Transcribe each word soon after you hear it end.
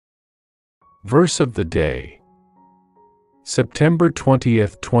Verse of the day. September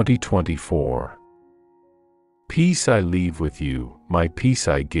 20th, 2024. Peace I leave with you, my peace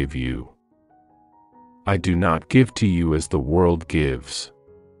I give you. I do not give to you as the world gives.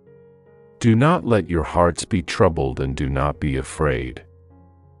 Do not let your hearts be troubled and do not be afraid.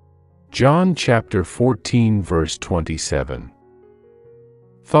 John chapter 14 verse 27.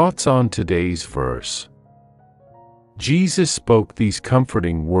 Thoughts on today's verse. Jesus spoke these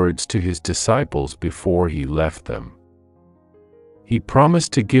comforting words to his disciples before he left them. He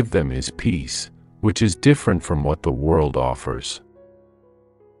promised to give them his peace, which is different from what the world offers.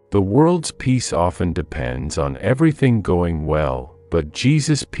 The world's peace often depends on everything going well, but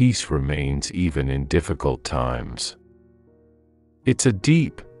Jesus' peace remains even in difficult times. It's a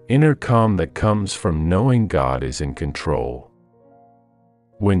deep, inner calm that comes from knowing God is in control.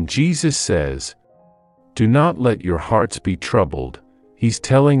 When Jesus says, "Do not let your hearts be troubled," he's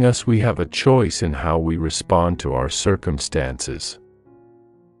telling us we have a choice in how we respond to our circumstances.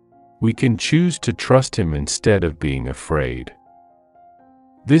 We can choose to trust him instead of being afraid.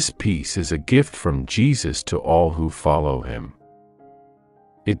 This peace is a gift from Jesus to all who follow him.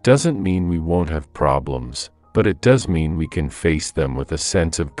 It doesn't mean we won't have problems, but it does mean we can face them with a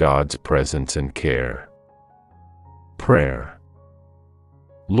sense of God's presence and care. Prayer.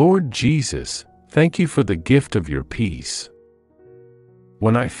 Lord Jesus, thank you for the gift of your peace.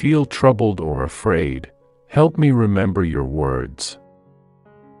 When I feel troubled or afraid, help me remember your words.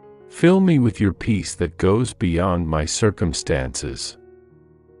 Fill me with your peace that goes beyond my circumstances.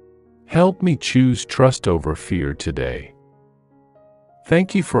 Help me choose trust over fear today.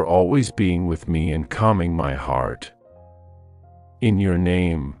 Thank you for always being with me and calming my heart. In your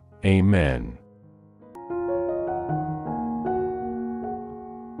name, Amen.